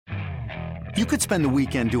You could spend the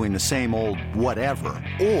weekend doing the same old whatever,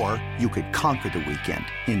 or you could conquer the weekend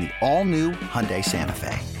in the all-new Hyundai Santa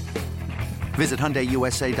Fe. Visit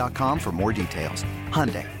HyundaiUSA.com for more details.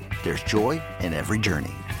 Hyundai, there's joy in every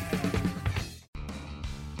journey.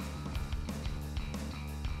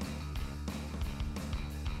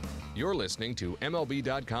 You're listening to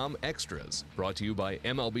MLB.com Extras, brought to you by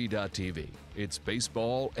MLB.tv. It's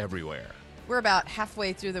baseball everywhere. We're about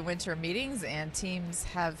halfway through the winter meetings, and teams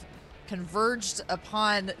have converged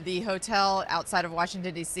upon the hotel outside of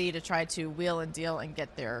Washington, D.C. to try to wheel and deal and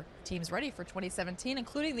get their teams ready for 2017,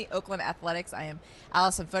 including the Oakland Athletics. I am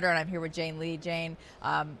Allison Footer, and I'm here with Jane Lee. Jane,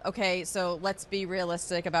 okay, so let's be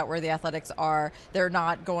realistic about where the Athletics are. You're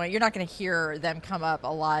not going to hear them come up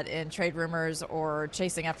a lot in trade rumors or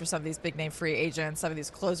chasing after some of these big-name free agents, some of these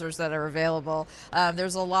closers that are available.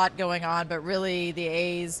 There's a lot going on, but really the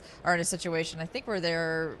A's are in a situation, I think,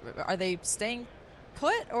 where are they staying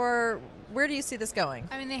put, or where do you see this going?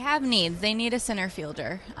 I mean, they have needs. They need a center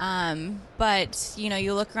fielder. But,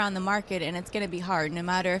 you look around the market and it's going to be hard, no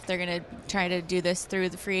matter if they're going to try to do this through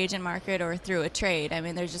the free agent market or through a trade. I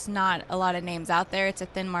mean, there's just not a lot of names out there. It's a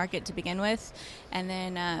thin market to begin with. And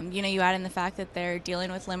then, you add in the fact that they're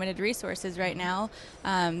dealing with limited resources right now.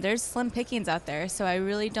 There's slim pickings out there. So I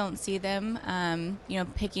really don't see them,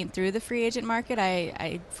 picking through the free agent market.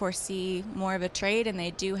 I foresee more of a trade, and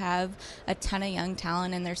they do have a ton of young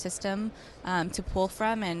talent in their system to pull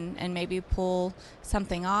from and maybe pull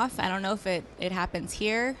something off. I don't know if it happens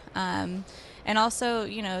here. And also,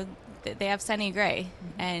 they have Sonny Gray,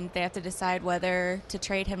 and they have to decide whether to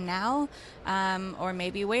trade him now or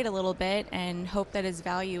maybe wait a little bit and hope that his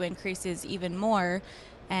value increases even more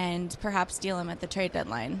and perhaps deal him at the trade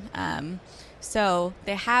deadline. So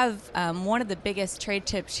they have one of the biggest trade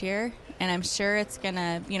chips here, and I'm sure it's going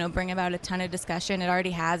to, bring about a ton of discussion. It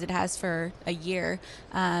already has. It has for a year.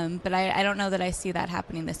 But I don't know that I see that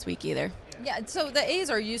happening this week either. Yeah, so the A's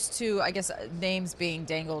are used to, I guess, names being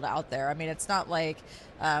dangled out there. I mean, it's not like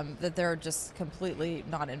that they're just completely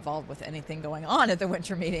not involved with anything going on at the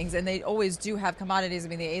winter meetings, and they always do have commodities. I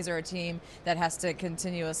mean, the A's are a team that has to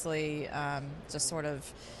continuously just sort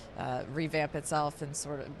of revamp itself and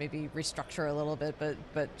sort of maybe restructure a little bit,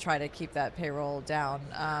 but try to keep that payroll down.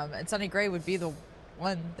 And Sonny Gray would be the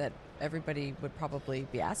one that everybody would probably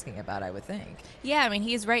be asking about, I would think. Yeah, I mean,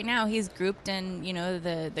 he's grouped in,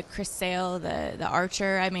 the Chris Sale, the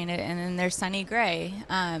Archer, I mean, and then there's Sonny Gray.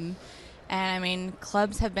 And I mean,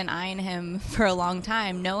 clubs have been eyeing him for a long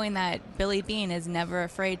time, knowing that Billy Beane is never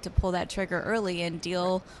afraid to pull that trigger early and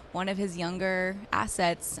deal one of his younger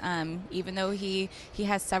assets, even though he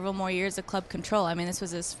has several more years of club control. I mean, this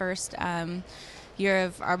was his first year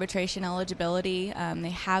of arbitration eligibility. They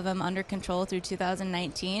have him under control through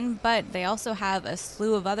 2019, but they also have a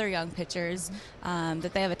slew of other young pitchers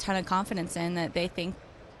that they have a ton of confidence in that they think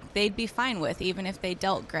they'd be fine with, even if they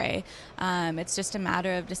dealt Gray. It's just a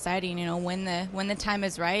matter of deciding, when the time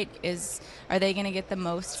is right. Are they going to get the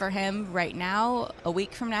most for him right now, a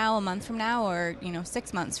week from now, a month from now, or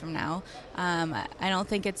 6 months from now? I don't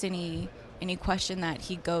think it's any question that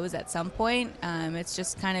he goes at some point. It's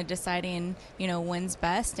just kind of deciding, when's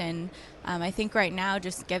best. And I think right now,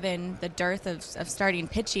 just given the dearth of starting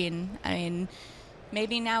pitching, I mean,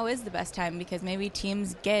 maybe now is the best time because maybe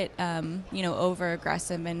teams get, over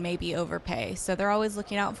aggressive and maybe overpay. So they're always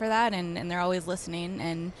looking out for that, and they're always listening.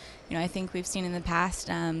 And, I think we've seen in the past,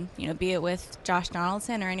 be it with Josh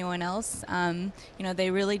Donaldson or anyone else,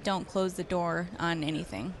 they really don't close the door on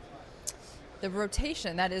anything. The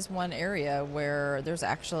rotation, that is one area where there's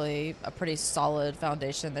actually a pretty solid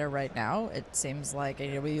foundation there right now. It seems like,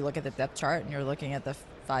 when you look at the depth chart and you're looking at the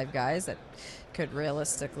 5 guys that could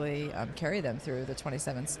realistically carry them through the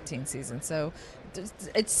 2017 season. So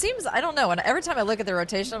it seems, I don't know, and every time I look at the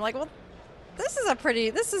rotation, I'm like, well,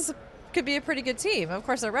 this could be a pretty good team. Of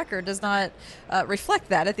course, their record does not reflect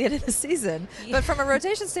that at the end of the season. Yeah. But from a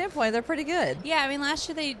rotation standpoint, they're pretty good. Yeah, I mean, last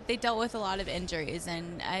year they dealt with a lot of injuries,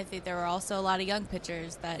 and I think there were also a lot of young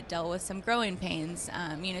pitchers that dealt with some growing pains.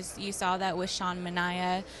 You saw that with Sean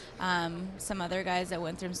Manaea, some other guys that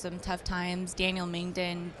went through some tough times, Daniel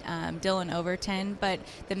Mingden, Dylan Overton. But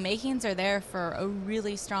the makings are there for a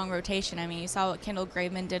really strong rotation. I mean, you saw what Kendall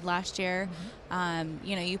Graveman did last year. Mm-hmm.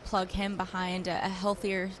 You plug him behind a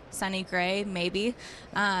healthier Sonny Gray, maybe.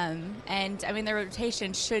 And, I mean, their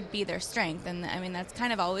rotation should be their strength. And, I mean, that's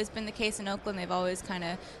kind of always been the case in Oakland. They've always kind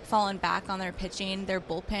of fallen back on their pitching. Their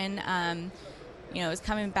bullpen, is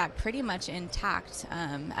coming back pretty much intact,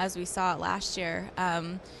 as we saw it last year.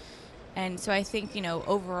 And so I think,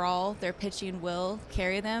 overall, their pitching will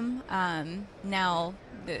carry them. Now,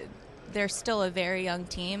 they're still a very young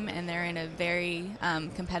team, and they're in a very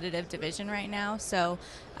competitive division right now. So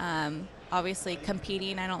obviously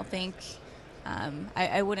competing, I don't think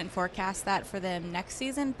I wouldn't forecast that for them next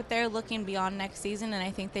season, but they're looking beyond next season, and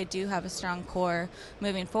I think they do have a strong core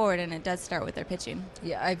moving forward, and it does start with their pitching.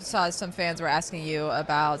 Yeah, I saw some fans were asking you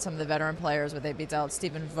about some of the veteran players. Would they be dealt?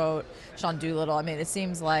 Stephen Vogt, Sean Doolittle. I mean, it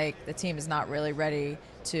seems like the team is not really ready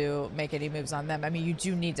to make any moves on them. I mean, you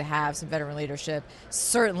do need to have some veteran leadership.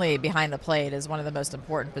 Certainly behind the plate is one of the most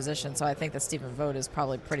important positions, so I think that Stephen Vogt is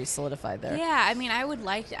probably pretty solidified there. Yeah, I mean,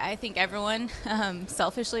 I think everyone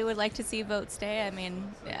selfishly would like to see Vogt stay. I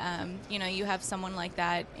mean, you have someone like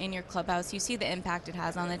that in your clubhouse. You see the impact it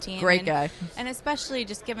has on the team. Great guy. And especially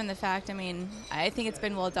just given the fact, I mean, I think it's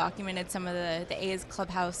been well documented some of the A's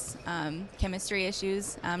clubhouse chemistry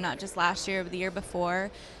issues, not just last year, but the year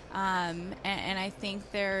before. And I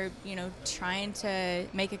think they're, trying to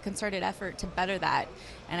make a concerted effort to better that.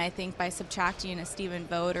 And I think by subtracting a Stephen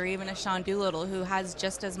Vogt or even a Sean Doolittle, who has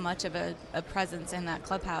just as much of a presence in that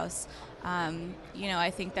clubhouse,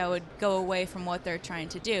 I think that would go away from what they're trying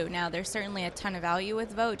to do. Now, there's certainly a ton of value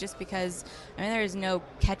with Vogt just because, there's no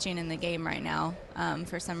catching in the game right now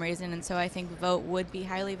for some reason. And so I think Vogt would be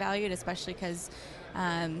highly valued, especially because,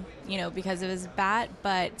 because of his bat.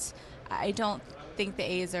 But I don't think the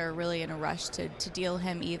A's are really in a rush to deal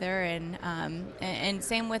him either, and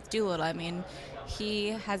same with Doolittle. I mean, he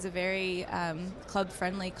has a very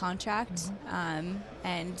club-friendly contract, and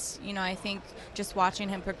I think just watching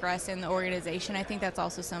him progress in the organization, I think that's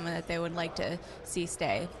also someone that they would like to see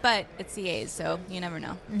stay. But it's the A's, so you never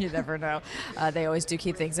know. You never know. They always do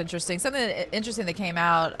keep things interesting. Something interesting that came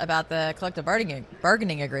out about the collective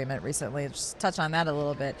bargaining agreement recently. Just touch on that a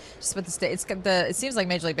little bit. Just with the state, it seems like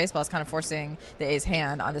Major League Baseball is kind of forcing the A's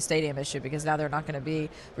hand on the stadium issue because now they're not going to be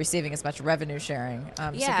receiving as much revenue sharing.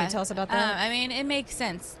 So can you tell us about that? It makes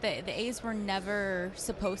sense. The A's were never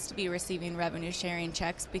supposed to be receiving revenue sharing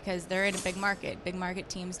checks because they're in a big market. Big market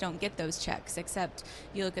teams don't get those checks, except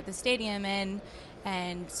you look at the stadium and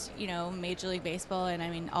Major League Baseball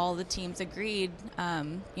and all the teams agreed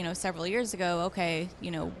several years ago, okay,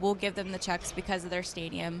 we'll give them the checks because of their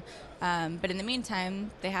stadium, but in the meantime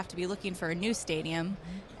they have to be looking for a new stadium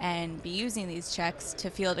and be using these checks to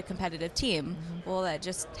field a competitive team. Well, that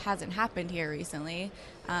just hasn't happened here recently.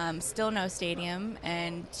 Still no stadium,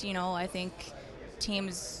 and I think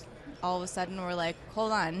teams all of a sudden were like,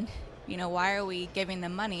 hold on, why are we giving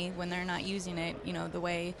them money when they're not using it the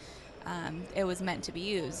way it was meant to be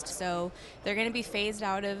used? So they're going to be phased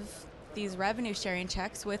out of these revenue sharing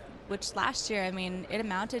checks, which last year, it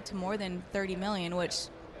amounted to more than $30 million, which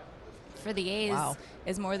for the A's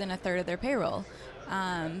is more than a third of their payroll.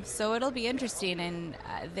 So it'll be interesting, and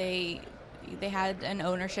they had an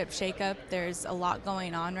ownership shakeup. There's a lot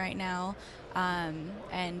going on right now.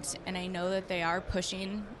 And I know that they are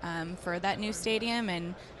pushing for that new stadium,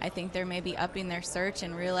 and I think they're maybe upping their search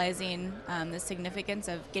and realizing the significance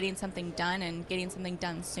of getting something done and getting something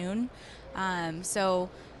done soon. So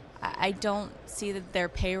I don't see that their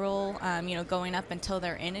payroll, going up until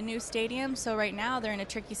they're in a new stadium. So right now they're in a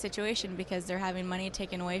tricky situation because they're having money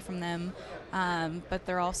taken away from them, but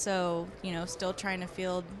they're also, still trying to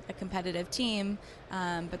field a competitive team.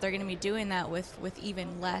 But they're going to be doing that with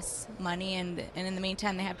even less money, and in the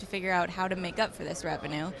meantime, they have to figure out how to make up for this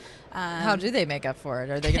revenue. How do they make up for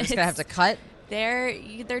it? Are they just going to have to cut?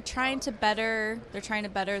 They're trying to better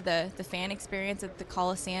the fan experience at the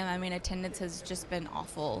Coliseum. Attendance has just been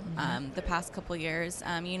awful the past couple years.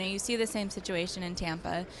 You see the same situation in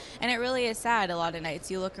Tampa, and it really is sad. A lot of nights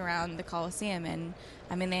you look around the Coliseum, and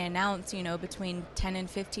they announce between 10 and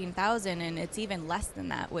 15,000, and it's even less than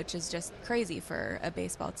that, which is just crazy for a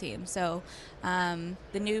baseball team. So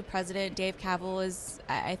the new president, Dave Kaval,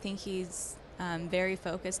 I think he's very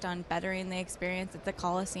focused on bettering the experience at the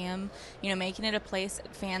Coliseum, making it a place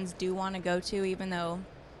that fans do want to go to, even though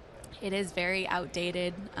it is very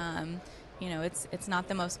outdated. It's not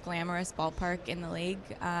the most glamorous ballpark in the league.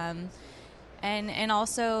 And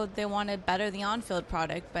also they want to better the on-field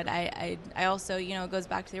product, but I also, it goes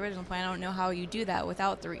back to the original point. I don't know how you do that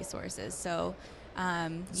without the resources. So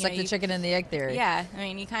it's like the chicken and the egg theory. Yeah,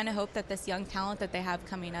 you kind of hope that this young talent that they have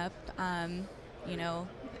coming up,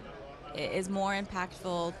 is more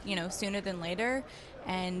impactful, sooner than later.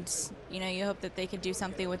 And, you hope that they could do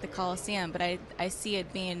something with the Coliseum. But I see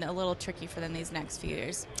it being a little tricky for them these next few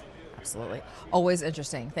years. Absolutely. Always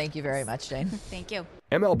interesting. Thank you very much, Jane. Thank you.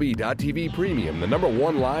 MLB.tv Premium, the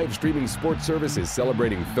 #1 live streaming sports service, is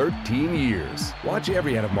celebrating 13 years. Watch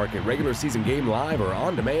every out-of-market regular season game live or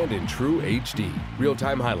on demand in true HD.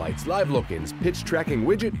 Real-time highlights, live look-ins, pitch tracking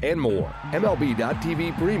widget, and more.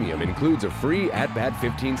 MLB.tv Premium includes a free At-Bat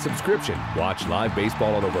 15 subscription. Watch live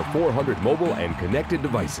baseball on over 400 mobile and connected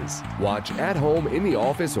devices. Watch at home, in the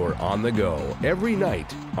office, or on the go every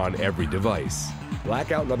night on every device.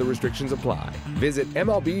 Blackout and other restrictions apply. Visit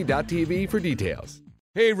MLB.tv for details.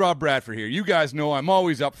 Hey, Rob Bradford here. You guys know I'm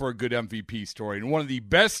always up for a good MVP story, and one of the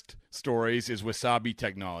best stories is Wasabi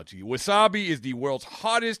Technology. Wasabi is the world's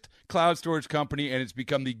hottest cloud storage company, and it's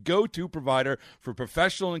become the go-to provider for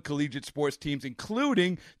professional and collegiate sports teams,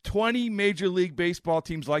 including 20 Major League Baseball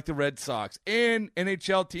teams like the Red Sox and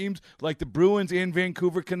NHL teams like the Bruins and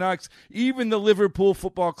Vancouver Canucks. Even the Liverpool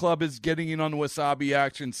Football Club is getting in on the Wasabi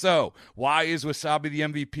action. So, why is Wasabi the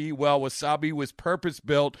MVP? Well, Wasabi was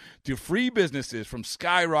purpose-built to free businesses from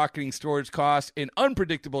skyrocketing storage costs and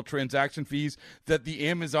unpredictable transaction fees that the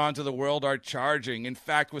Amazons of the world are charging. In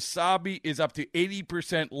fact, Wasabi is up to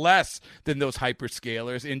 80% less than those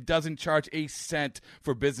hyperscalers and doesn't charge a cent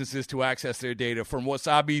for businesses to access their data. From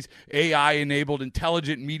Wasabi's AI-enabled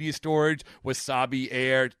intelligent media storage, Wasabi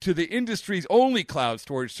Air, to the industry's only cloud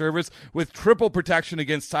storage service with triple protection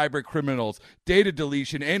against cyber criminals, data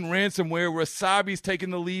deletion, and ransomware, Wasabi's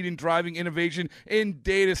taken the lead in driving innovation in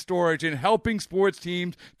data storage and helping sports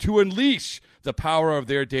teams to unleash the power of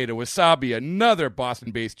their data. Wasabi, another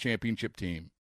Boston-based championship team.